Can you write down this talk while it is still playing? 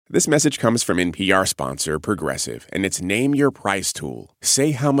This message comes from NPR sponsor Progressive, and it's Name Your Price tool.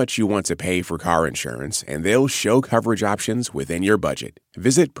 Say how much you want to pay for car insurance, and they'll show coverage options within your budget.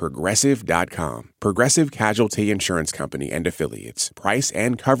 Visit Progressive.com. Progressive Casualty Insurance Company and Affiliates. Price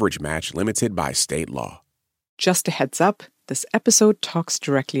and coverage match limited by state law. Just a heads up, this episode talks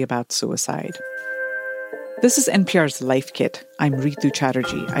directly about suicide. This is NPR's Life Kit. I'm Ritu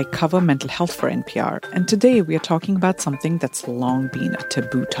Chatterjee. I cover mental health for NPR, and today we are talking about something that's long been a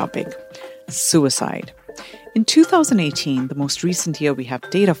taboo topic: suicide. In 2018, the most recent year we have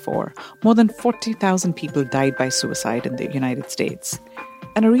data for, more than 40,000 people died by suicide in the United States.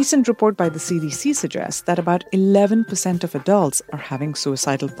 And a recent report by the CDC suggests that about 11% of adults are having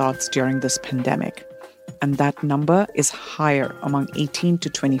suicidal thoughts during this pandemic. And that number is higher among 18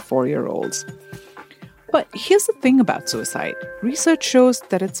 to 24-year-olds. But here's the thing about suicide. Research shows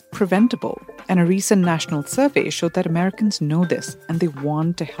that it's preventable. And a recent national survey showed that Americans know this and they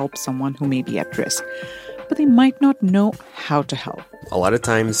want to help someone who may be at risk. But they might not know how to help. A lot of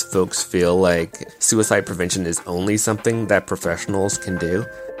times folks feel like suicide prevention is only something that professionals can do.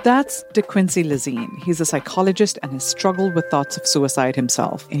 That's DeQuincy Lezine. He's a psychologist and has struggled with thoughts of suicide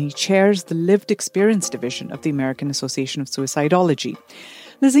himself. And he chairs the Lived Experience Division of the American Association of Suicidology.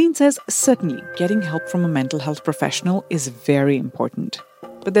 Lezine says certainly getting help from a mental health professional is very important.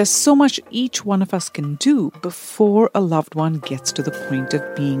 But there's so much each one of us can do before a loved one gets to the point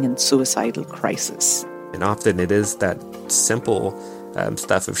of being in suicidal crisis. And often it is that simple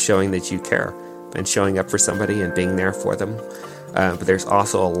stuff of showing that you care and showing up for somebody and being there for them. But there's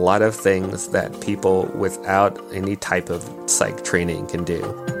also a lot of things that people without any type of psych training can do.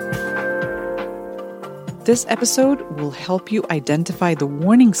 This episode will help you identify the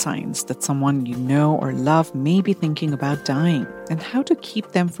warning signs that someone you know or love may be thinking about dying and how to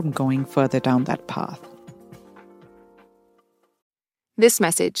keep them from going further down that path. This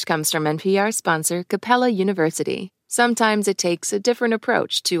message comes from NPR sponsor Capella University. Sometimes it takes a different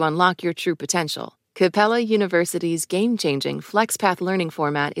approach to unlock your true potential. Capella University's game-changing FlexPath learning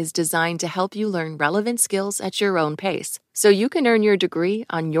format is designed to help you learn relevant skills at your own pace, so you can earn your degree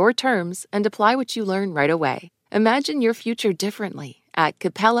on your terms and apply what you learn right away. Imagine your future differently at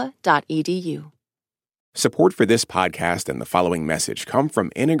capella.edu. Support for this podcast and the following message come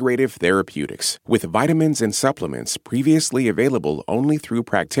from Integrative Therapeutics, with vitamins and supplements previously available only through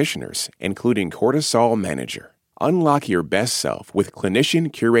practitioners, including Cortisol Manager. Unlock your best self with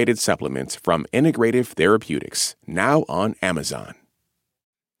clinician-curated supplements from Integrative Therapeutics, now on Amazon.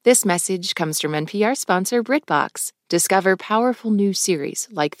 This message comes from NPR sponsor BritBox. Discover powerful new series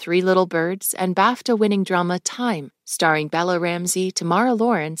like Three Little Birds and BAFTA-winning drama Time, starring Bella Ramsey, Tamara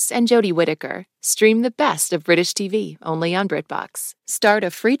Lawrence, and Jodie Whittaker. Stream the best of British TV only on BritBox. Start a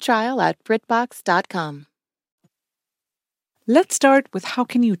free trial at BritBox.com. Let's start with how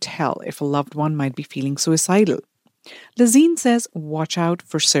can you tell if a loved one might be feeling suicidal? Lezine says watch out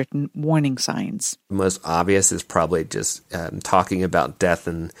for certain warning signs. The most obvious is probably just talking about death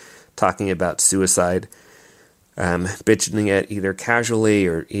and talking about suicide, mentioning it either casually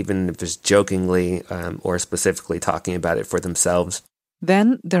or even if it's jokingly or specifically talking about it for themselves.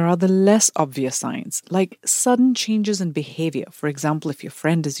 Then there are the less obvious signs, like sudden changes in behavior. For example, if your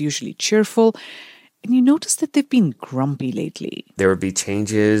friend is usually cheerful and you notice that they've been grumpy lately. There would be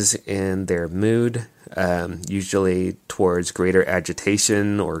changes in their mood, usually towards greater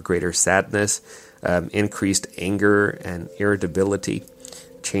agitation or greater sadness, increased anger and irritability,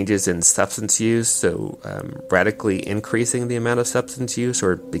 changes in substance use, so radically increasing the amount of substance use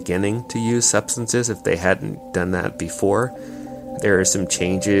or beginning to use substances if they hadn't done that before. There are some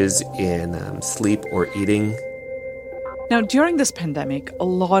changes in sleep or eating. Now, during this pandemic, a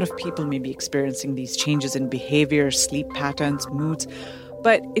lot of people may be experiencing these changes in behavior, sleep patterns, moods,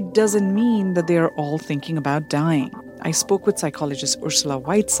 but it doesn't mean that they are all thinking about dying. I spoke with psychologist Ursula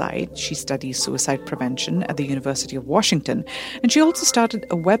Whiteside. She studies suicide prevention at the University of Washington, and she also started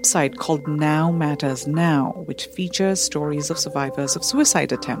a website called Now Matters Now, which features stories of survivors of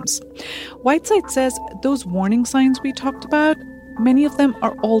suicide attempts. Whiteside says those warning signs we talked about, many of them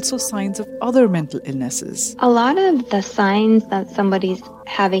are also signs of other mental illnesses. A lot of the signs that somebody's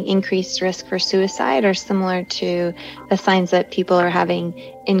having increased risk for suicide are similar to the signs that people are having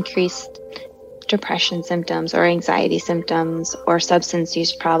increased depression symptoms or anxiety symptoms or substance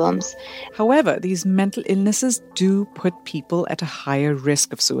use problems. However, these mental illnesses do put people at a higher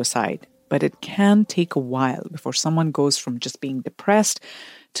risk of suicide, but it can take a while before someone goes from just being depressed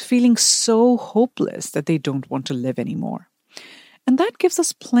to feeling so hopeless that they don't want to live anymore. And that gives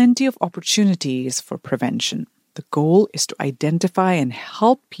us plenty of opportunities for prevention. The goal is to identify and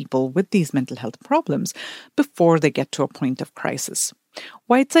help people with these mental health problems before they get to a point of crisis.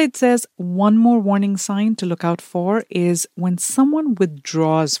 Whiteside says one more warning sign to look out for is when someone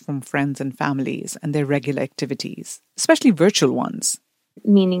withdraws from friends and families and their regular activities, especially virtual ones.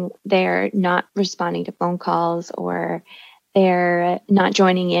 Meaning they're not responding to phone calls, or they're not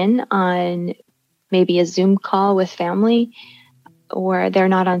joining in on maybe a Zoom call with family, or they're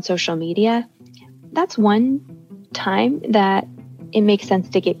not on social media. That's one time that it makes sense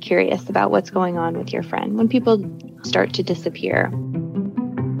to get curious about what's going on with your friend, when people start to disappear.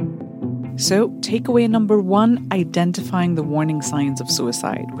 So, takeaway number 1, identifying the warning signs of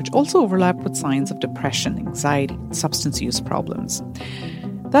suicide, which also overlap with signs of depression, anxiety, substance use problems.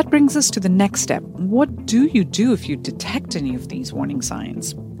 That brings us to the next step. What do you do if you detect any of these warning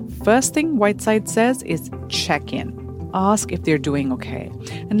signs? First thing Whiteside says is check in. Ask if they're doing okay,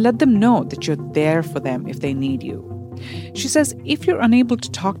 and let them know that you're there for them if they need you. She says if you're unable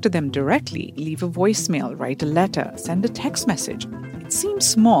to talk to them directly, leave a voicemail, write a letter, send a text message. It seems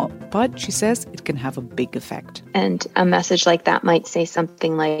small, but she says it can have a big effect. And a message like that might say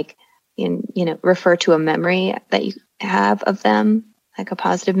something like, refer to a memory that you have of them, like a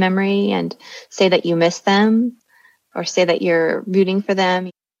positive memory, and say that you miss them, or say that you're rooting for them.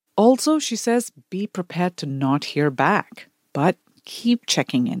 Also, she says, be prepared to not hear back, but keep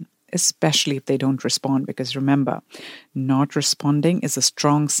checking in, especially if they don't respond, because remember, not responding is a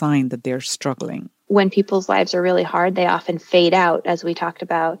strong sign that they're struggling. When people's lives are really hard, they often fade out, as we talked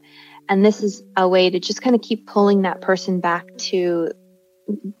about. And this is a way to just kind of keep pulling that person back to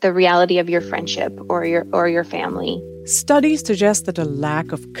the reality of your friendship or your family. Studies suggest that a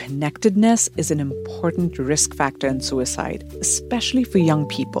lack of connectedness is an important risk factor in suicide, especially for young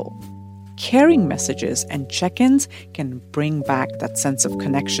people. Caring messages and check-ins can bring back that sense of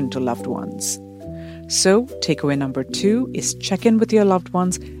connection to loved ones. So, takeaway number 2 is check in with your loved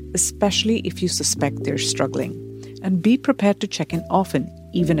ones, especially if you suspect they're struggling. And be prepared to check in often,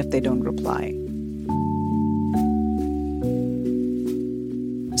 even if they don't reply.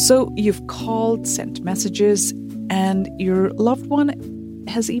 So, you've called, sent messages, and your loved one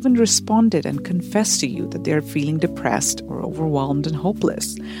has even responded and confessed to you that they're feeling depressed or overwhelmed and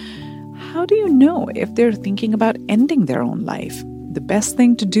hopeless. How do you know if they're thinking about ending their own life? The best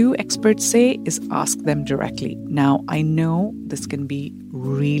thing to do, experts say, is ask them directly. Now, I know this can be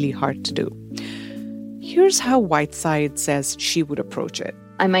really hard to do. Here's how Whiteside says she would approach it.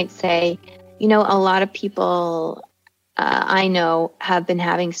 I might say, a lot of people I know have been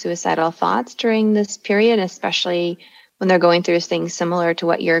having suicidal thoughts during this period, especially when they're going through things similar to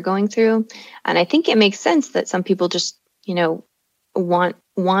what you're going through. And I think it makes sense that some people just,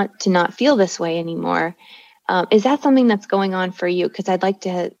 want to not feel this way anymore. Is that something that's going on for you? Because I'd like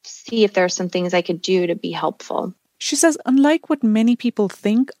to see if there are some things I could do to be helpful. She says, unlike what many people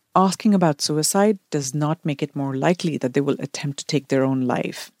think, asking about suicide does not make it more likely that they will attempt to take their own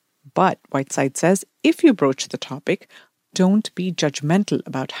life. But Whiteside says, if you broach the topic, don't be judgmental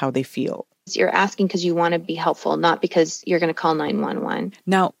about how they feel. You're asking because you want to be helpful, not because you're going to call 911.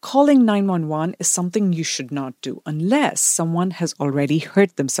 Now, calling 911 is something you should not do unless someone has already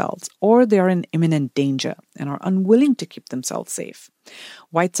hurt themselves or they are in imminent danger and are unwilling to keep themselves safe.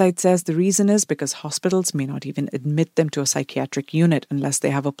 Whiteside says the reason is because hospitals may not even admit them to a psychiatric unit unless they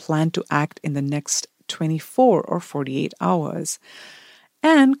have a plan to act in the next 24 or 48 hours.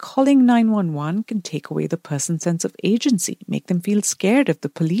 And calling 911 can take away the person's sense of agency, make them feel scared if the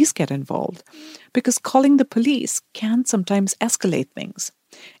police get involved, because calling the police can sometimes escalate things,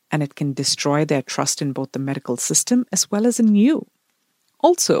 and it can destroy their trust in both the medical system as well as in you.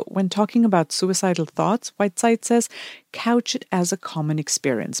 Also, when talking about suicidal thoughts, Whiteside says, couch it as a common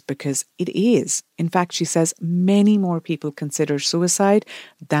experience, because it is. In fact, she says many more people consider suicide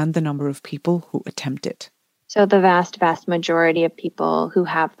than the number of people who attempt it. So the vast, vast majority of people who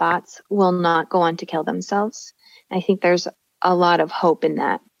have thoughts will not go on to kill themselves. I think there's a lot of hope in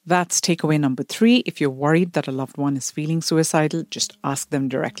that. That's takeaway number 3. If you're worried that a loved one is feeling suicidal, just ask them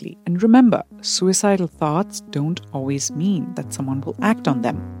directly. And remember, suicidal thoughts don't always mean that someone will act on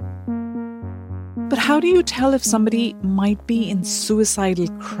them. But how do you tell if somebody might be in suicidal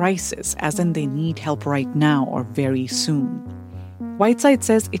crisis, as in they need help right now or very soon? Whiteside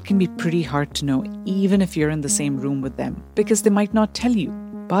says it can be pretty hard to know even if you're in the same room with them, because they might not tell you,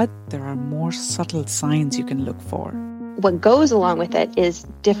 but there are more subtle signs you can look for. What goes along with it is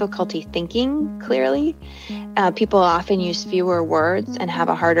difficulty thinking clearly. People often use fewer words and have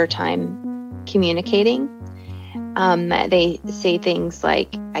a harder time communicating. They say things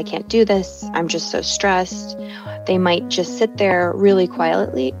like, I can't do this, I'm just so stressed. They might just sit there really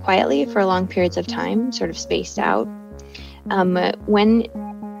quietly for long periods of time, sort of spaced out.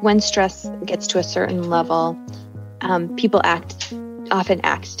 When stress gets to a certain level, people act often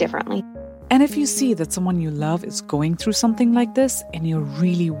act differently. And if you see that someone you love is going through something like this and you're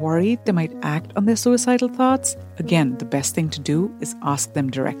really worried they might act on their suicidal thoughts, again, the best thing to do is ask them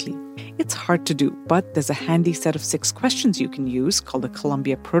directly. It's hard to do, but there's a handy set of 6 questions you can use called the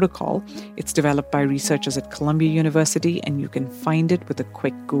Columbia Protocol. It's developed by researchers at Columbia University, and you can find it with a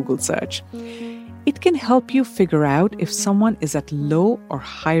quick Google search. It can help you figure out if someone is at low or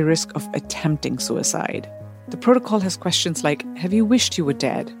high risk of attempting suicide. The protocol has questions like, have you wished you were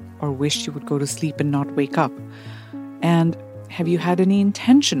dead? Or wished you would go to sleep and not wake up? And have you had any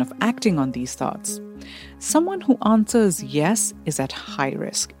intention of acting on these thoughts? Someone who answers yes is at high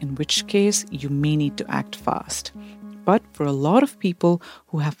risk, in which case you may need to act fast. But for a lot of people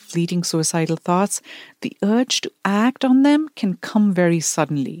who have fleeting suicidal thoughts, the urge to act on them can come very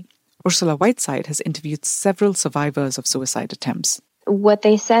suddenly. Ursula Whiteside has interviewed several survivors of suicide attempts. What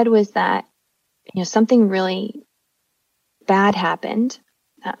they said was that, something really bad happened.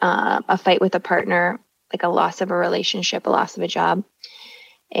 A fight with a partner, like a loss of a relationship, a loss of a job.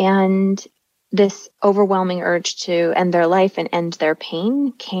 And this overwhelming urge to end their life and end their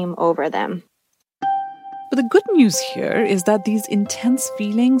pain came over them. But the good news here is that these intense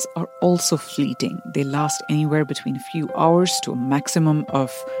feelings are also fleeting. They last anywhere between a few hours to a maximum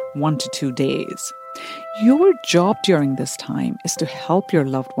of 1 to 2 days. Your job during this time is to help your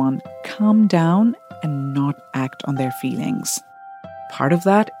loved one calm down and not act on their feelings. Part of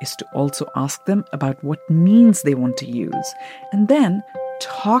that is to also ask them about what means they want to use, and then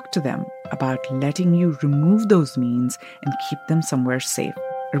talk to them about letting you remove those means and keep them somewhere safe.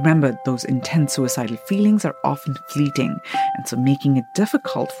 Remember, those intense suicidal feelings are often fleeting, and so making it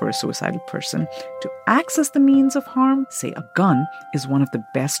difficult for a suicidal person to access the means of harm, say a gun, is one of the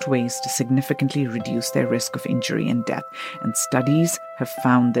best ways to significantly reduce their risk of injury and death, and studies have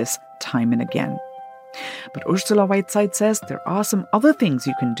found this time and again. But Ursula Whiteside says there are some other things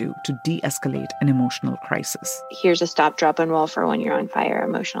you can do to de-escalate an emotional crisis. Here's a stop, drop, and roll for when you're on fire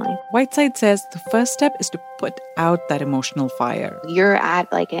emotionally. Whiteside says the first step is to put out that emotional fire. You're at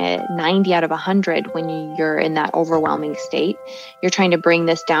like a 90 out of 100 when you're in that overwhelming state. You're trying to bring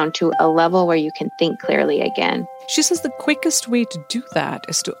this down to a level where you can think clearly again. She says the quickest way to do that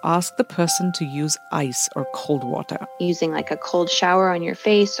is to ask the person to use ice or cold water. Using like a cold shower on your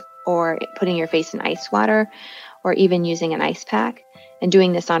face, or putting your face in ice water, or even using an ice pack, and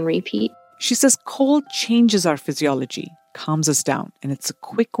doing this on repeat. She says cold changes our physiology, calms us down, and it's a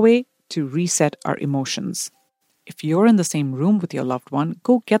quick way to reset our emotions. If you're in the same room with your loved one,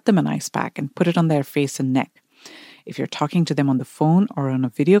 go get them an ice pack and put it on their face and neck. If you're talking to them on the phone or on a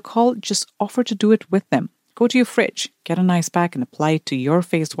video call, just offer to do it with them. Go to your fridge, get an ice pack, and apply it to your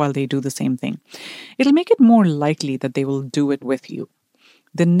face while they do the same thing. It'll make it more likely that they will do it with you.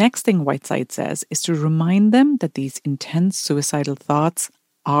 The next thing Whiteside says is to remind them that these intense suicidal thoughts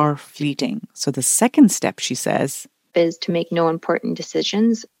are fleeting. So the second step, she says, is to make no important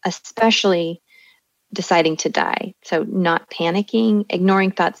decisions, especially deciding to die. So not panicking,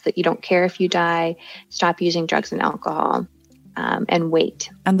 ignoring thoughts that you don't care if you die, stop using drugs and alcohol, and wait.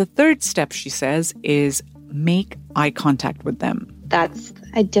 And the third step, she says, is make eye contact with them. That's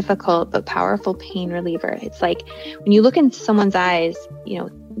a difficult but powerful pain reliever. It's like when you look into someone's eyes,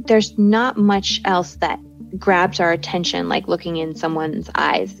 there's not much else that grabs our attention like looking in someone's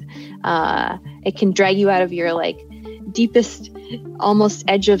eyes. It can drag you out of your deepest, almost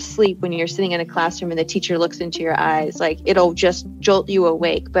edge of sleep when you're sitting in a classroom and the teacher looks into your eyes. It'll just jolt you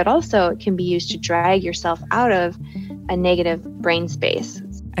awake. But also it can be used to drag yourself out of a negative brain space.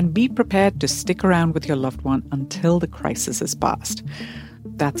 And be prepared to stick around with your loved one until the crisis is past.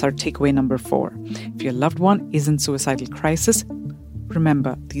 That's our takeaway number 4. If your loved one is in suicidal crisis,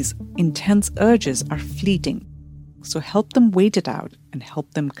 remember these intense urges are fleeting. So help them wait it out and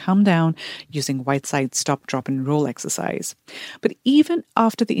help them calm down using Whiteside's stop, drop, and roll exercise. But even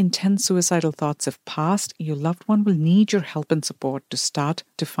after the intense suicidal thoughts have passed, your loved one will need your help and support to start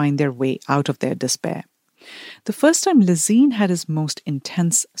to find their way out of their despair. The first time Lazine had his most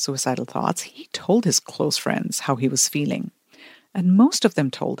intense suicidal thoughts, he told his close friends how he was feeling. And most of them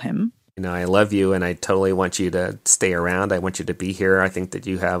told him, I love you and I totally want you to stay around. I want you to be here. I think that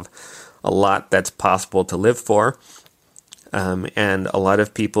you have a lot that's possible to live for. And a lot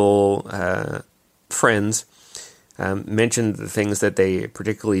of people, friends, mentioned the things that they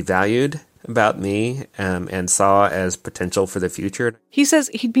particularly valued about me and saw as potential for the future. He says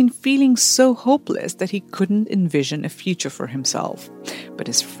he'd been feeling so hopeless that he couldn't envision a future for himself. But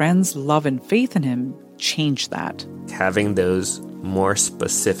his friends' love and faith in him changed that. Having those more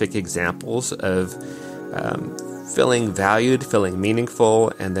specific examples of feeling valued, feeling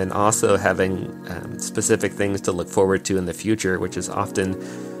meaningful, and then also having specific things to look forward to in the future, which is often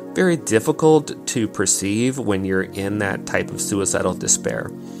very difficult to perceive when you're in that type of suicidal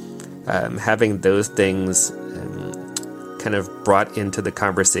despair. Having those things kind of brought into the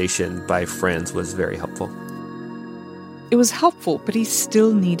conversation by friends was very helpful. It was helpful, but he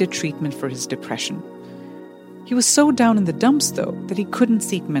still needed treatment for his depression. He was so down in the dumps, though, that he couldn't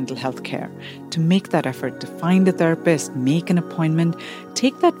seek mental health care. To make that effort, to find a therapist, make an appointment,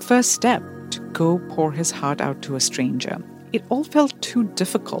 take that first step to go pour his heart out to a stranger. It all felt too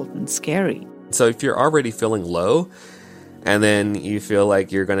difficult and scary. So if you're already feeling low, and then you feel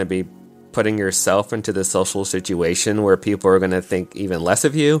like you're going to be putting yourself into the social situation where people are going to think even less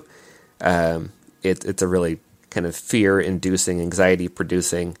of you, it's a really kind of fear-inducing,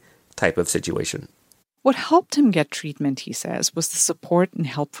 anxiety-producing type of situation. What helped him get treatment, he says, was the support and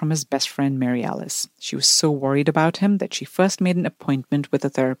help from his best friend, Mary Alice. She was so worried about him that she first made an appointment with a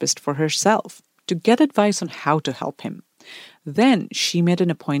therapist for herself to get advice on how to help him. Then she made an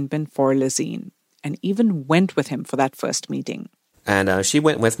appointment for Lizine and even went with him for that first meeting. And she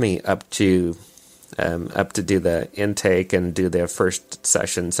went with me up to do the intake and do the first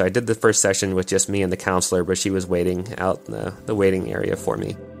session. So I did the first session with just me and the counselor, but she was waiting out in the waiting area for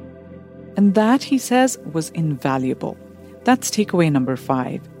me. And that, he says, was invaluable. That's takeaway number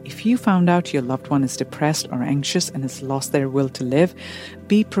 5. If you found out your loved one is depressed or anxious and has lost their will to live,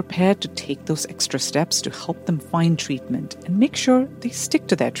 be prepared to take those extra steps to help them find treatment and make sure they stick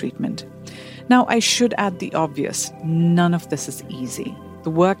to their treatment. Now, I should add the obvious. None of this is easy.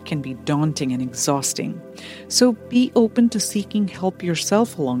 The work can be daunting and exhausting. So be open to seeking help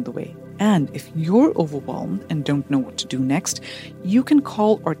yourself along the way. And if you're overwhelmed and don't know what to do next, you can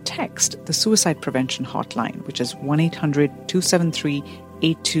call or text the Suicide Prevention Hotline, which is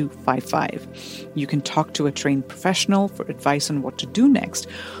 1-800-273-8255. You can talk to a trained professional for advice on what to do next,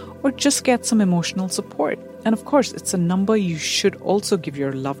 or just get some emotional support. And of course, it's a number you should also give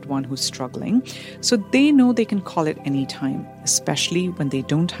your loved one who's struggling, so they know they can call it anytime, especially when they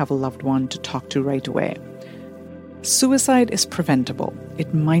don't have a loved one to talk to right away. Suicide is preventable.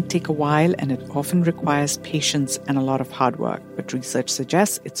 It might take a while and it often requires patience and a lot of hard work, but research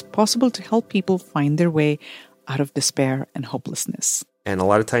suggests it's possible to help people find their way out of despair and hopelessness. And a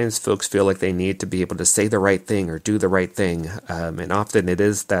lot of times folks feel like they need to be able to say the right thing or do the right thing. And often it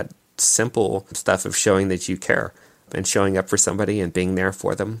is that simple stuff of showing that you care and showing up for somebody and being there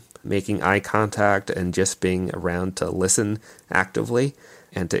for them, making eye contact and just being around to listen actively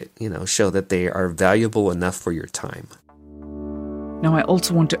and to, show that they are valuable enough for your time. Now, I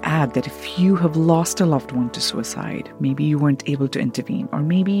also want to add that if you have lost a loved one to suicide, maybe you weren't able to intervene, or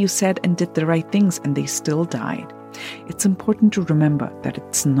maybe you said and did the right things and they still died, it's important to remember that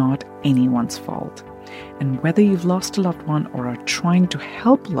it's not anyone's fault. And whether you've lost a loved one or are trying to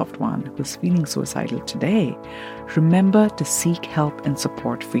help a loved one who's feeling suicidal today, remember to seek help and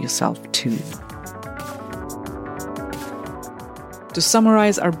support for yourself too. To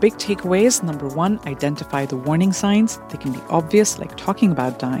summarize our big takeaways, number 1, identify the warning signs. They can be obvious, like talking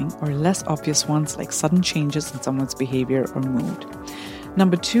about dying, or less obvious ones, like sudden changes in someone's behavior or mood.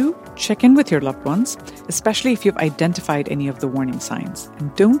 Number 2, check in with your loved ones, especially if you've identified any of the warning signs.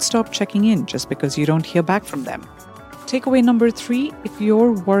 And don't stop checking in just because you don't hear back from them. Takeaway number 3, if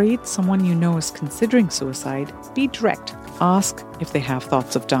you're worried someone you know is considering suicide, be direct. Ask if they have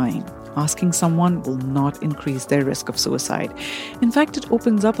thoughts of dying. Asking someone will not increase their risk of suicide. In fact, it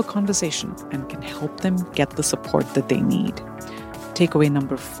opens up a conversation and can help them get the support that they need. Takeaway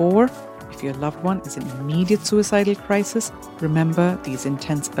number 4, if your loved one is in immediate suicidal crisis, remember these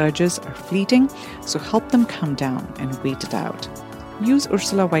intense urges are fleeting, so help them calm down and wait it out. Use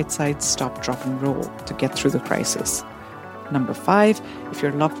Ursula Whiteside's Stop, Drop and Roll to get through the crisis. Number 5, if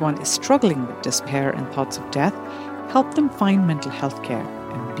your loved one is struggling with despair and thoughts of death, help them find mental health care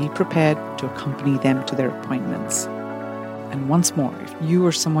and be prepared to accompany them to their appointments. And once more, if you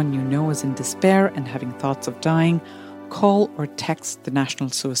or someone you know is in despair and having thoughts of dying, call or text the National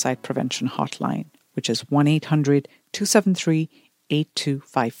Suicide Prevention Hotline, which is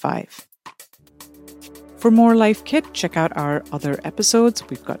 1-800-273-8255. For more Life Kit, check out our other episodes.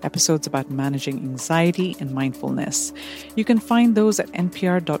 We've got episodes about managing anxiety and mindfulness. You can find those at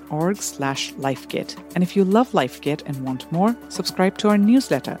npr.org/lifekit. And if you love Life Kit and want more, subscribe to our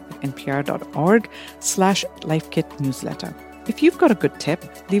newsletter at npr.org/lifekit newsletter. If you've got a good tip,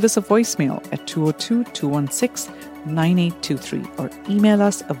 leave us a voicemail at 202-216-9823 or email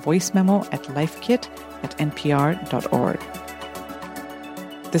us a voice memo at lifekit@npr.org.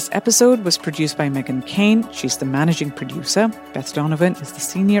 This episode was produced by Megan Kane. She's the managing producer. Beth Donovan is the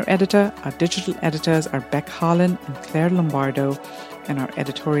senior editor. Our digital editors are Beck Holland and Claire Lombardo. And our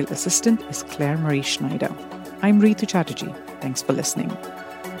editorial assistant is Claire Marie Schneider. I'm Ritu Chatterjee. Thanks for listening.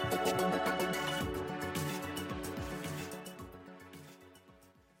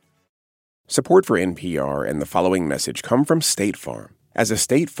 Support for NPR and the following message come from State Farm. As a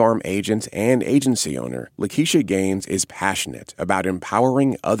State Farm agent and agency owner, Lakeisha Gaines is passionate about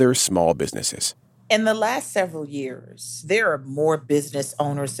empowering other small businesses. In the last several years, there are more business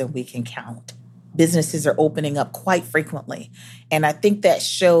owners than we can count. Businesses are opening up quite frequently. And I think that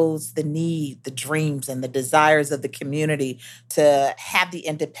shows the need, the dreams, and the desires of the community to have the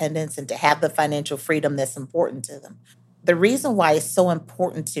independence and to have the financial freedom that's important to them. The reason why it's so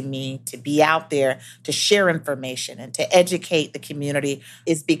important to me to be out there to share information and to educate the community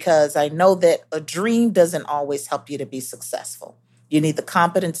is because I know that a dream doesn't always help you to be successful. You need the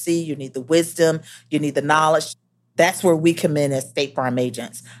competency, you need the wisdom, you need the knowledge. That's where we come in as State Farm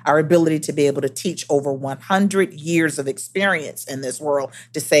agents. Our ability to be able to teach over 100 years of experience in this world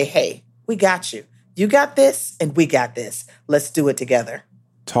to say, hey, we got you. You got this and we got this. Let's do it together.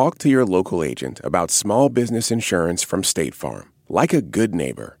 Talk to your local agent about small business insurance from State Farm. Like a good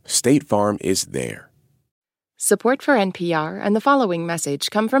neighbor, State Farm is there. Support for NPR and the following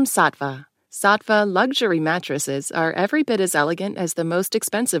message come from Saatva. Saatva luxury mattresses are every bit as elegant as the most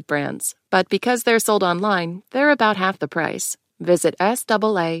expensive brands, but because they're sold online, they're about half the price. Visit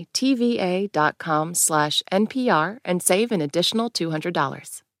SAATVA.com/NPR and save an additional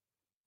 $200.